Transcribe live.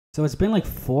So it's been like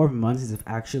 4 months since I've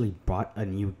actually brought a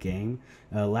new game.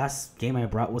 Last game I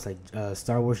brought was like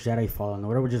Star Wars Jedi Fallen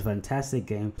Order, which is a fantastic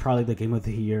game. Probably the game of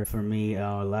the year for me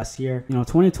last year.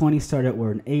 2020 started,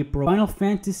 we're in April. Final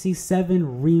Fantasy VII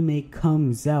Remake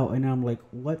comes out, and I'm like,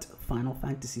 what? Final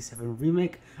Fantasy VII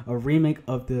Remake? A remake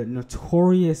of the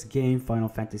notorious game Final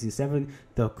Fantasy VII,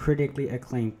 the critically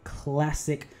acclaimed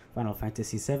classic Final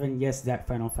Fantasy VII. Yes, that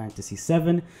Final Fantasy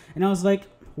VII. And I was like,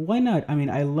 why not? I mean,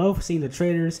 I love seeing the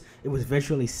trailers. It was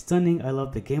visually stunning. I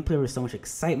love the gameplay. There was so much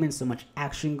excitement, so much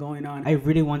action going on. I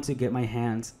really want to get my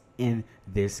hands in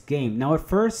this game. Now, at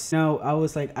first, I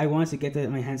was like, I wanted to get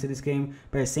my hands in this game,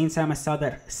 but at the same time, I saw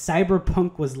that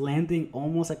Cyberpunk was landing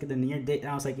almost like at the near date, and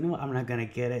I was like, you know what? I'm not gonna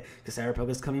get it because Cyberpunk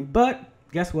is coming. But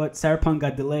guess what? Cyberpunk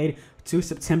got delayed to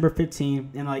September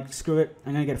 15th, and like, screw it,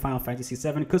 I'm gonna get Final Fantasy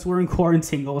VII because we're in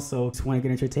quarantine. Also, just want to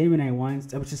get entertainment.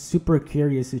 I was just super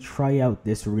curious to try out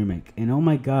this remake, and oh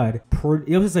my god,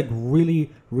 it was like really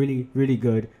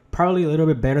good. Probably a little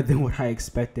bit better than what I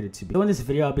expected it to be. So in this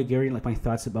video, I'll be giving like my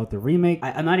thoughts about the remake.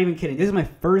 I'm not even kidding. This is my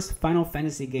first Final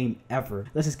Fantasy game ever.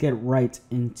 Let's just get right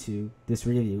into this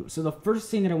review. So the first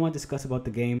thing that I want to discuss about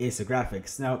the game is the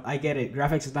graphics. Now, I get it.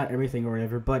 Graphics is not everything or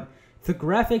whatever, but the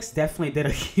graphics definitely did a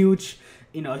huge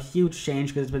change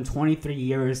because it's been 23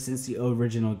 years since the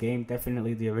original game.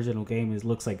 Definitely the original game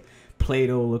looks like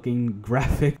Play-Doh looking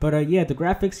graphic. But yeah, the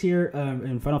graphics here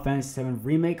in Final Fantasy VII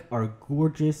Remake are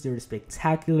gorgeous. They're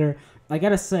spectacular. I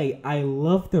gotta say, I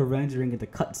love the rendering of the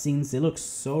cutscenes. They look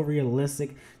so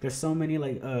realistic. There's so many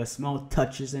like small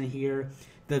touches in here.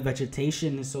 The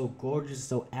vegetation is so gorgeous,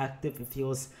 so active. It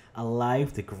feels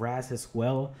alive. The grass as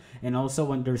well. And also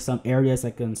when there's some areas,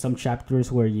 like in some chapters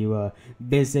where you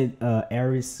visit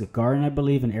Aerith's garden, I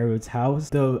believe, and Aerith's house,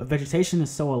 the vegetation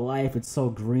is so alive. It's so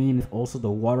green. Also,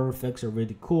 the water effects are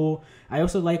really cool. I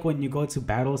also like when you go to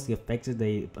battles, the effects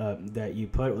that you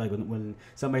put, like when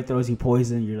somebody throws you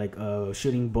poison, you're like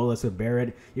shooting bullets with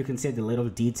Barret. You can see the little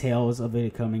details of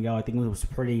it coming out. I think it was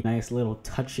pretty nice, little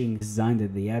touching design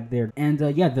that they had there. And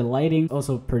yeah, the lighting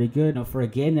also pretty good. Now, for a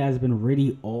game that has been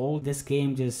really old, this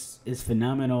game just is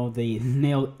phenomenal. They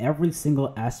nailed every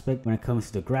single aspect when it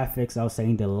comes to the graphics. I was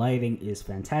saying the lighting is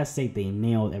fantastic. They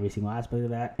nailed every single aspect of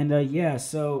that. And yeah,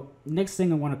 so next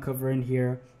thing I want to cover in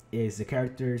here is the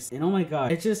characters. And oh my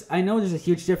god, it's just, I know there's a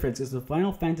huge difference because the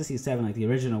Final Fantasy VII, like the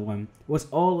original one, was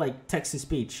all like text to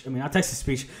speech. I mean, not text to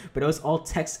speech, but it was all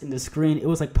text in the screen. It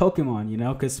was like Pokemon,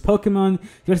 because Pokemon,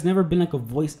 there's never been like a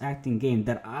voice acting game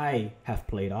that I have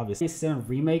played, obviously. VII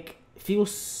Remake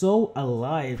feels so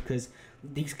alive because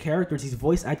these characters, these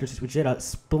voice actors, which did a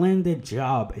splendid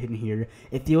job in here.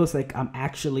 It feels like I'm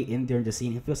actually in there in the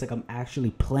scene. It feels like I'm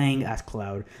actually playing as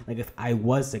Cloud, like if I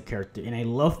was the character, and I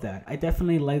love that. I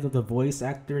definitely like that the voice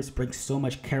actors bring so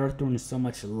much character and so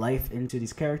much life into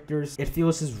these characters. It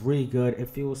feels just really good. It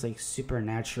feels like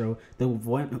supernatural. The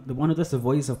one who does the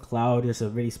voice of Cloud does a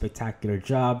really spectacular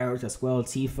job. Aerith as well,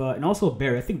 Tifa, and also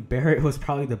Barret. I think Barret was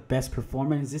probably the best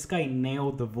performance. This guy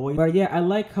nailed the voice. But yeah, I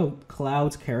like how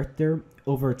Cloud's character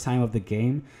over time of the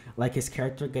game, like his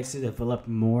character gets to develop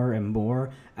more and more,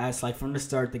 as like from the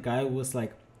start the guy was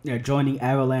like joining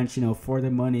Avalanche for the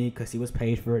money because he was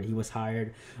paid for it, he was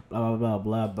hired, blah blah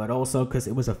blah, but also because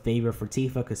it was a favor for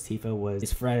Tifa because Tifa was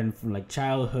his friend from like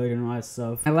childhood and all that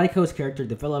stuff. I like how his character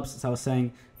develops, as I was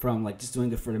saying, from like just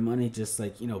doing it for the money, just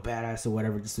like badass or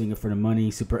whatever, just doing it for the money,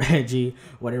 super edgy,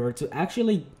 whatever, to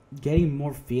actually getting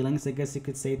more feelings, I guess you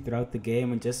could say, throughout the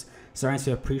game, and just starting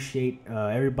to appreciate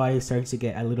everybody, starting to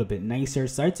get a little bit nicer,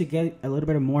 starting to get a little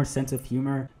bit of more sense of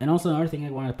humor. And also another thing I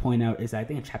want to point out is I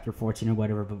think in chapter 14 or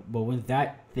whatever, but when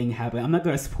that thing happened, I'm not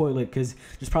going to spoil it because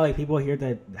there's probably people here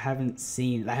that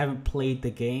haven't played the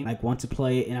game, like want to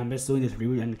play it, and I'm just doing this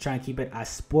review and trying to keep it as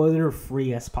spoiler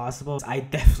free as possible. I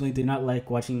definitely do not like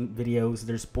watching videos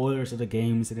there's spoilers of the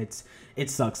games, and it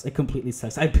sucks. It completely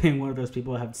sucks. I've been one of those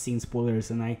people who have seen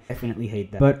spoilers, and I definitely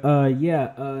hate that. But yeah,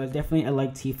 definitely I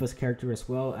like Tifa's character as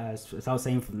well, as I was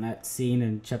saying, from that scene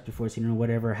in chapter 14 or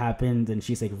whatever happened, and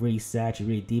she's like really sad, she's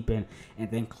really deep in,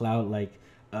 and then Cloud like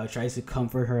tries to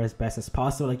comfort her as best as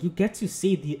possible. Like, you get to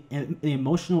see the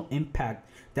emotional impact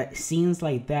that scenes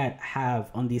like that have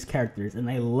on these characters, and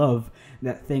I love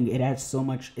that thing. It adds so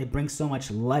much, it brings so much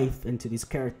life into these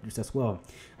characters as well.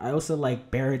 I also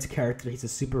like Barret's character. He's a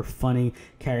super funny,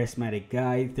 charismatic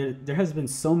guy. There has been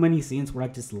so many scenes where I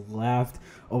just laughed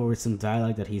over some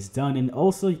dialogue that he's done, and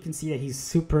also you can see that he's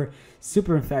super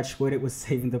infatuated with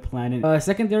saving the planet.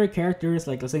 Secondary characters,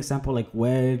 like let's say example like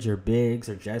Wedge or Biggs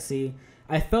or Jesse,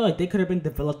 I felt like they could have been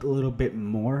developed a little bit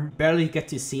more. Barely get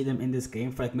to see them in this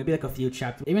game for like maybe like a few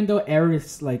chapters. Even though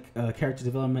Aerith's like character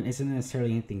development isn't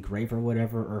necessarily anything great or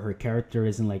whatever, or her character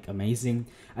isn't like amazing,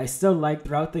 I still like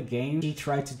throughout the game she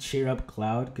tried to cheer up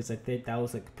Cloud, because I think that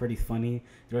was like pretty funny.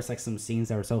 There was like some scenes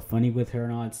that were so funny with her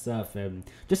and all that stuff, and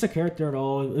just a character at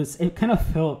all. It kind of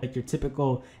felt like your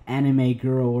typical anime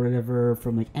girl or whatever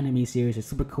from like anime series, or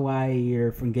super kawaii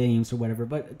or from games or whatever.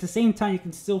 But at the same time, you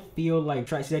can still feel like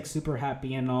she's like super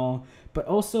happy and all. But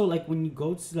also like when you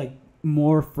go to like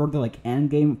more further like end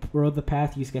game of the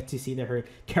path, you get to see that her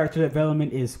character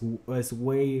development is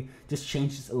way just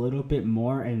changes a little bit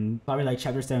more, and probably like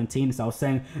chapter 17. So I was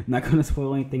saying I'm not gonna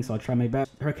spoil anything, so I'll try my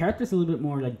best. Her character is a little bit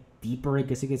more like deeper, I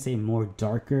guess you could say, more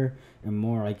darker and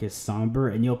more like somber,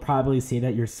 and you'll probably see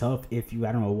that yourself if you,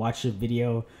 I don't know, watch a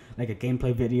video, like a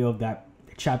gameplay video of that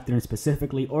chapter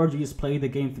specifically, or you just play the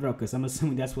game throughout, because I'm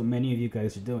assuming that's what many of you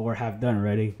guys are doing or have done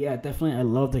already. Yeah, definitely I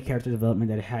love the character development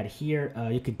that it had here.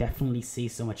 You could definitely see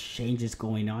so much changes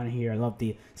going on here. I love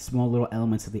the small little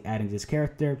elements that they add in this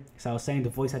character. So I was saying the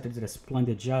voice actor did a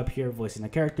splendid job here voicing the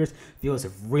characters. Feels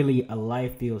really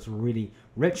alive, feels really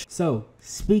rich. So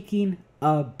speaking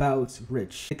about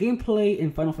rich, the gameplay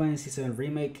in Final Fantasy VII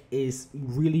Remake is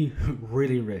really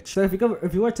rich. So if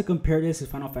you were to compare this to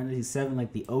Final Fantasy VII,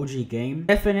 like the OG game,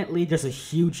 definitely there's a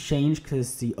huge change,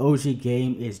 because the OG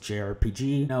game is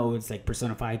JRPG. No, it's like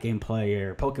Persona 5 gameplay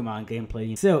or Pokemon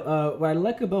gameplay. So what I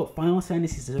like about Final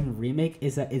Fantasy VII Remake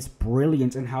is that it's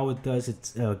brilliant in how it does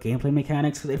its gameplay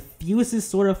mechanics, because it fuses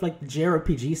sort of like the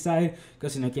JRPG side,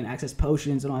 because you know you can access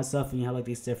potions and all that stuff, and you have like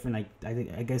these different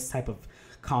like I guess type of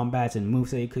combats and moves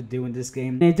that you could do in this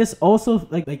game. And it just also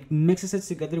like mixes it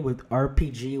together with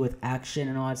RPG, with action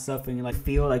and all that stuff, and you like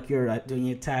feel like you're doing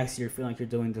attacks, you're feeling like you're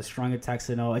doing the strong attacks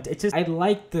and all. It just, I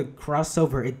like the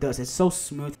crossover it does. It's so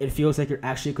smooth. It feels like you're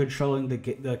actually controlling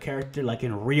the character like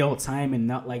in real time, and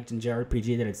not like in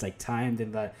JRPG that it's like timed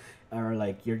and that, or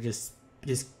like you're just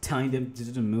telling them to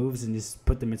do the moves and just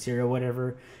put the material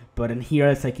whatever. But in here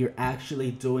it's like you're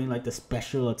actually doing like the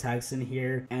special attacks in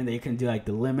here, and then you can do like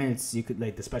the limits, you could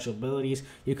like the special abilities,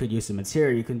 you could use the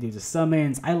material, you can do the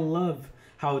summons. I love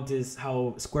how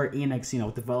Square Enix, you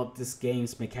know, developed this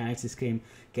game's mechanics, this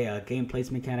gameplay's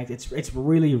mechanics. It's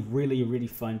really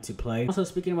fun to play. Also,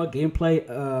 speaking about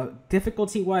gameplay,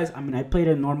 difficulty wise, I mean, I played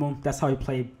it normal. That's how I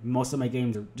play most of my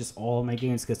games, or just all of my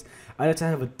games, because I like to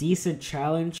have a decent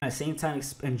challenge, at the same time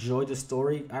enjoy the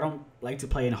story. I don't like to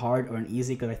play in hard or in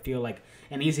easy, because I feel like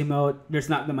in easy mode there's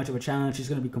not that much of a challenge. It's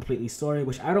gonna be completely story,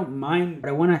 which I don't mind, but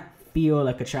I want to feel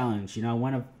like a challenge, you know. I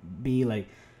want to be like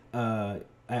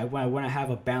I want to have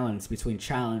a balance between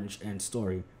challenge and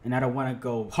story, and I don't want to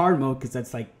go hard mode, because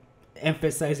that's like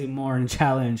emphasizing more in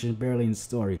challenge and barely in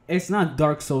story. It's not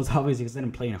Dark Souls obviously, because I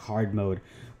didn't play in hard mode,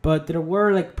 but there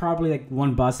were like probably like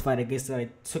one boss fight, I guess, that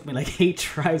it took me like 8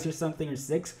 tries or something, or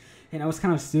 6, and I was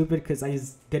kind of stupid because I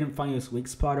just didn't find this weak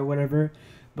spot or whatever.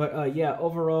 But yeah,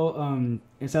 overall,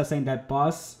 instead of saying that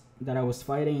boss that I was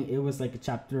fighting, it was like a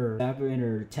chapter 7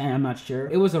 or 10, I'm not sure.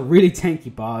 It was a really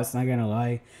tanky boss, not gonna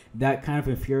lie. That kind of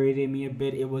infuriated me a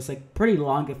bit. It was like pretty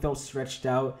long, it felt stretched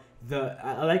out.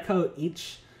 I like how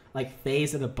each like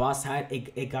phase of the boss had,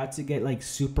 it got to get like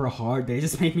super hard. They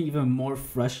just made me even more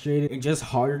frustrated and just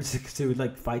harder to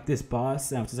like fight this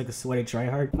boss. I was just like a sweaty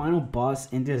tryhard. Final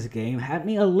boss in this game had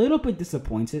me a little bit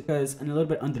disappointed, and a little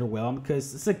bit underwhelmed,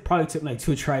 because it's like probably took me like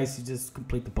 2 tries to just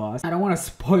complete the boss. I don't want to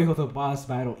spoil the boss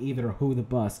battle either, or who the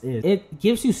boss is. It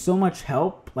gives you so much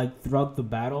help like throughout the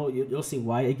battle. You'll see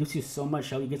why. It gives you so much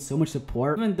help, you get so much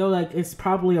support, even though like it's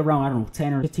probably around, I don't know,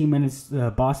 10 or 15 minutes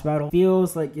boss battle.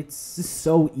 Feels like it's just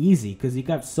so easy, because you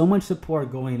got so much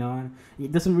support going on.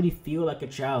 It doesn't really feel like a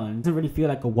challenge. It doesn't really feel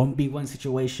like a 1v1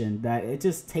 situation, that it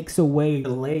just takes away the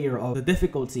layer of the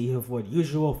difficulty of what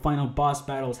usual final boss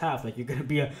battles have. Like you're gonna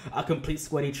be a complete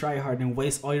sweaty tryhard and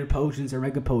waste all your potions or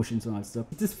mega potions and all that stuff.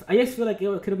 I just feel like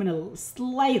it could have been a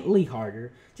slightly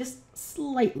harder, just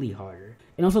slightly harder.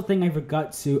 And also, thing I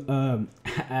forgot to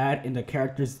add in the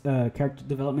character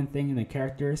development thing in the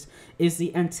characters is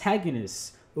the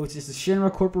antagonists, which is the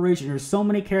Shinra Corporation. There's so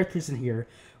many characters in here,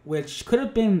 which could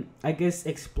have been, I guess,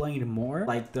 explained more.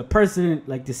 Like the president,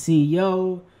 like the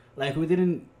CEO, like we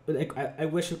didn't, like I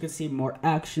wish we could see more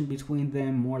action between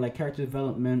them, more like character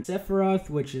development. Sephiroth,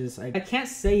 which is, I can't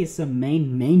say it's the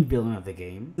main villain of the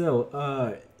game.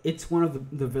 So, it's one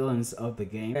of the villains of the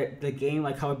game. The game,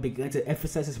 like how it begins, it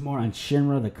emphasizes more on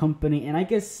Shinra, the company. And I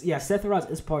guess, yeah,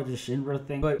 Sephiroth is part of the Shinra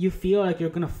thing. But you feel like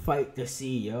you're gonna fight the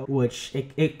CEO, which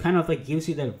it kind of like gives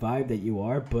you that vibe that you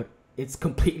are. But it's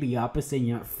completely opposite.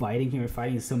 You're not fighting him, you're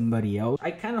fighting somebody else.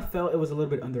 I kind of felt it was a little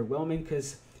bit underwhelming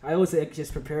because I was like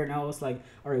just prepared and I was like,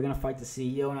 are we gonna fight the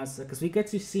CEO? And I was like, because we get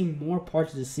to see more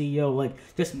parts of the CEO, like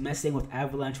just messing with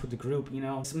Avalanche with the group, you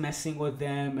know, just messing with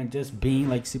them and just being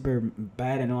like super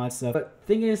bad and all that stuff. But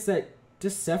thing is that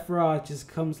just Sephiroth just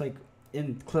comes like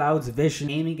in Cloud's vision,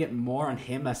 aiming it more on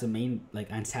him as the main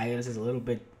like antagonist is a little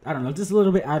bit, I don't know, just a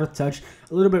little bit out of touch,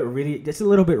 a little bit really, just a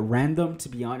little bit random, to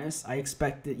be honest. I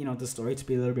expected, you know, the story to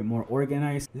be a little bit more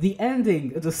organized. The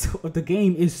ending of the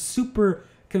game is super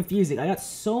confusing. I got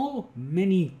so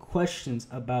many questions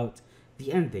about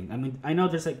the ending. I mean, I know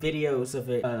there's like videos of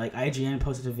it, like IGN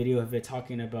posted a video of it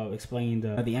talking about explaining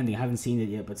the ending. I haven't seen it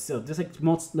yet, but still, there's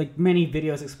like many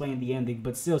videos explaining the ending.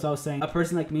 But still, as I was saying, a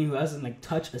person like me who hasn't like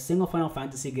touched a single Final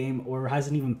Fantasy game or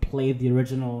hasn't even played the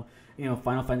original, you know,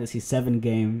 Final Fantasy VII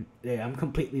game, yeah, I'm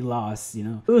completely lost, you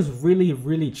know. It was really,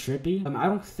 really trippy. I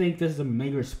don't think this is a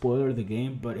major spoiler of the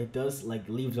game, but it does like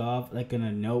leaves off like on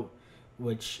a note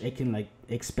which it can like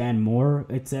expand more.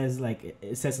 It says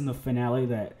in the finale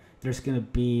that there's gonna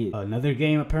be another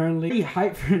game apparently. Pretty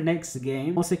hyped for the next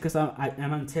game, mostly because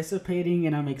I'm anticipating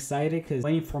and I'm excited because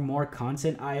waiting for more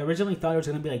content. I originally thought it was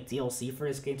gonna be like DLC for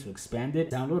this game to expand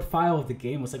it. Download file of the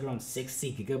game was like around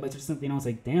 60 gigabytes or something. I was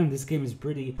like, damn, this game is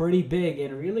pretty big.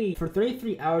 And really, for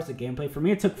 33 hours of gameplay, for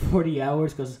me it took 40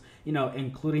 hours because, you know,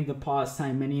 including the pause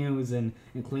time menus and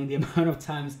including the amount of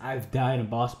times I've died in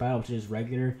boss battle, which is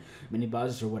regular mini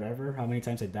bosses or whatever, how many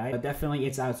times I died. But definitely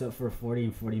it's out for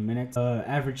 40 minutes.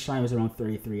 Average time is around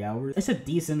 33 hours. It's a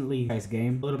decently sized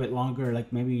game, a little bit longer,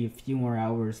 like maybe a few more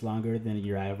hours longer than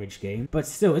your average game. But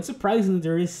still, it's surprising that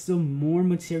there is still more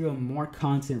material, more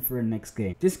content for the next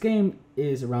game. This game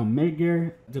is around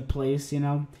Midgar, the place, you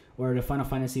know, where the Final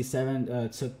Fantasy VII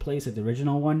took place at the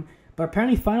original one. But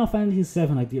apparently Final Fantasy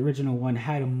VII, like the original one,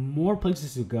 had more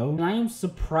places to go. And I am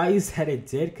surprised that it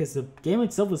did, because the game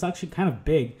itself was actually kind of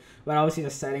big. But obviously the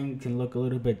setting can look a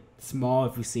little bit small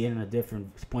if you see it in a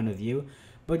different point of view.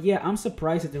 But yeah, I'm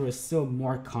surprised that there was still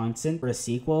more content for a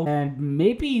sequel. And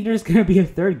maybe there's going to be a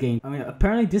third game. I mean,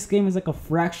 apparently this game is like a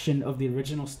fraction of the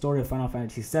original story of Final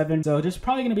Fantasy VII. So there's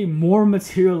probably going to be more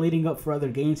material leading up for other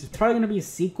games. There's probably going to be a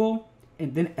sequel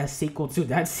and then a sequel to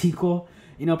that sequel.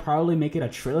 You know, probably make it a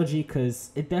trilogy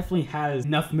because it definitely has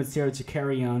enough material to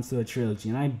carry on to a trilogy,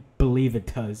 and I believe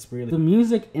it does, really. The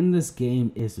music in this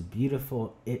game is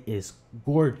beautiful. It is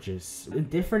gorgeous. In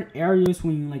different areas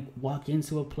when you like walk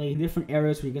into a place, in different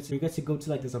areas where you get to go to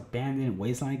like this abandoned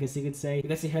wasteland, I guess you could say. You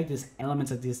get to hear like these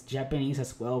elements of these Japanese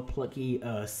as well plucky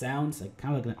sounds, like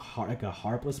kind of like a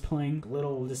harp was playing.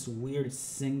 Little this weird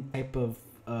sing type of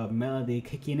melody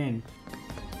kicking in.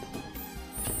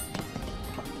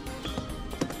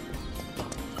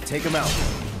 Take him out.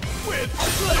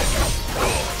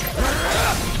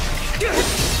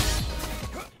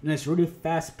 And it's really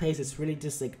fast paced. It's really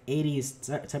just like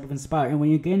 80s type of inspired. And when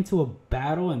you get into a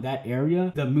battle in that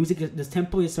area, the music, the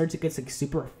tempo starts to get like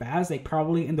super fast, like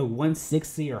probably in the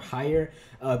 160 or higher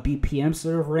BPM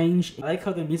sort of range. I like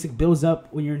how the music builds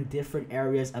up when you're in different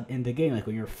areas in the game. Like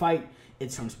when you're fight,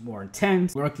 it turns more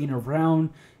intense. Working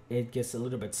around, it gets a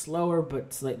little bit slower,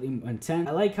 but slightly intense.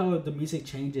 I like how the music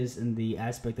changes in the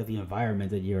aspect of the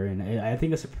environment that you're in. I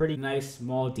think it's a pretty nice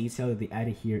small detail that they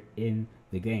added here in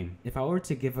the game. If I were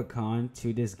to give a con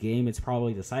to this game, it's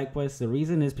probably the side quests. The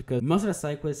reason is because most of the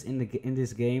side quests in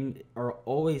this game are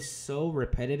always so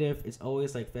repetitive. It's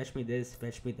always like, fetch me this,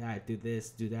 fetch me that, do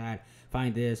this, do that,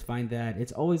 find this, find that.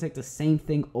 It's always like the same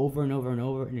thing over and over and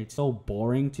over, and it's so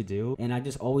boring to do. And I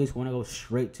just always want to go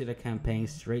straight to the campaign,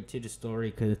 straight to the story,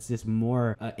 because it's just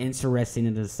more interesting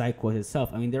than the side quest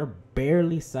itself. I mean, there are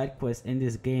barely side quests in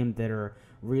this game that are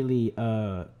really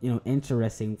you know,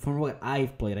 interesting from what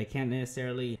I've played. I can't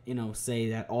necessarily, you know, say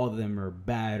that all of them are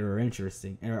bad or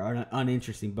interesting or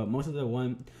uninteresting, but most of the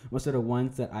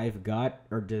ones that I've got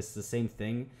are just the same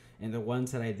thing, and the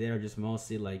ones that I did are just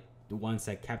mostly like the ones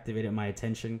that captivated my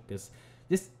attention. Because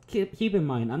just keep in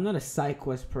mind, I'm not a side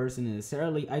quest person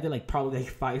necessarily. I did like probably like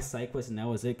 5 side quests and that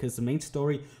was it, because the main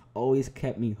story always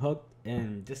kept me hooked.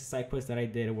 And just side quests that I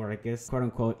did were, I guess, quote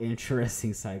unquote,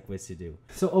 interesting side quests to do.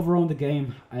 So overall in the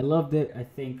game, I loved it. I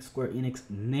think Square Enix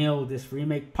nailed this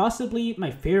remake. Possibly my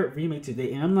favorite remake to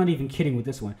date, and I'm not even kidding with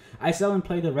this one. I still haven't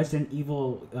played the Resident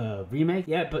Evil remake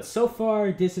yet, but so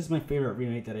far this is my favorite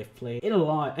remake that I've played in a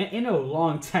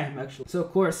long time actually. So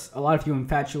of course, a lot of you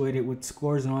infatuated with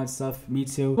scores and all that stuff. Me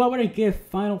too. What would I give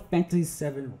Final Fantasy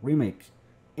VII Remake?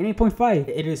 an 8.5.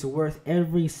 It is worth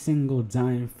every single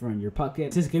dime from your pocket.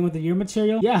 Is this Game of the Year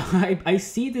material? Yeah, I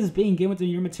see this being Game of the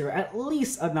Year material, at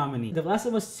least a nominee. The Last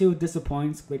of Us 2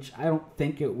 disappoints, which I don't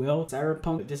think it will.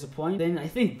 Cyberpunk disappoint, then I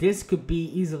think this could be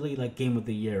easily like Game of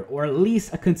the Year, or at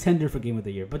least a contender for Game of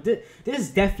the Year. But this is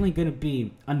definitely gonna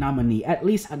be a nominee, at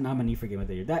least a nominee for Game of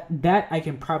the Year. That I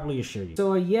can probably assure you.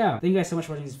 So yeah, thank you guys so much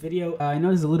for watching this video. I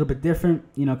know this is a little bit different,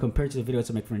 you know, compared to the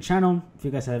videos I make for my channel. If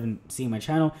you guys haven't seen my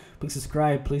channel, please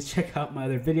subscribe. Please check out my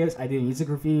other videos. I do music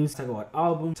reviews, talk about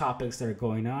album topics that are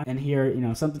going on, and here, you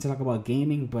know, something to talk about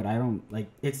gaming, but I don't like,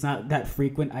 it's not that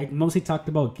frequent. I mostly talked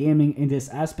about gaming in this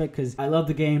aspect because I love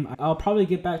the game. I'll probably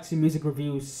get back to music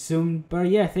reviews soon, but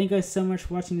yeah, thank you guys so much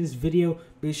for watching this video.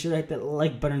 Be sure to hit that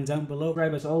like button down below,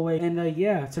 subscribe as always, and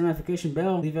yeah, turn the notification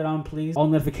bell, leave it on please, all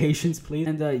notifications please,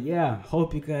 and yeah,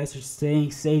 hope you guys are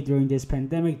staying safe during this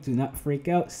pandemic. Do not freak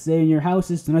out, stay in your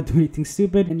houses, do not do anything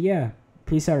stupid, and yeah,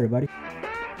 peace out everybody.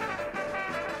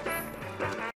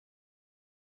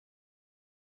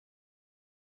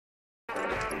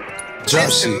 Jump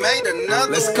shit.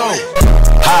 Let's go.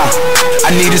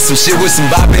 I needed some shit with some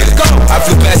bop in it. I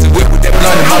flew past the whip with that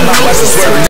blunt in my mouth. I was swerving.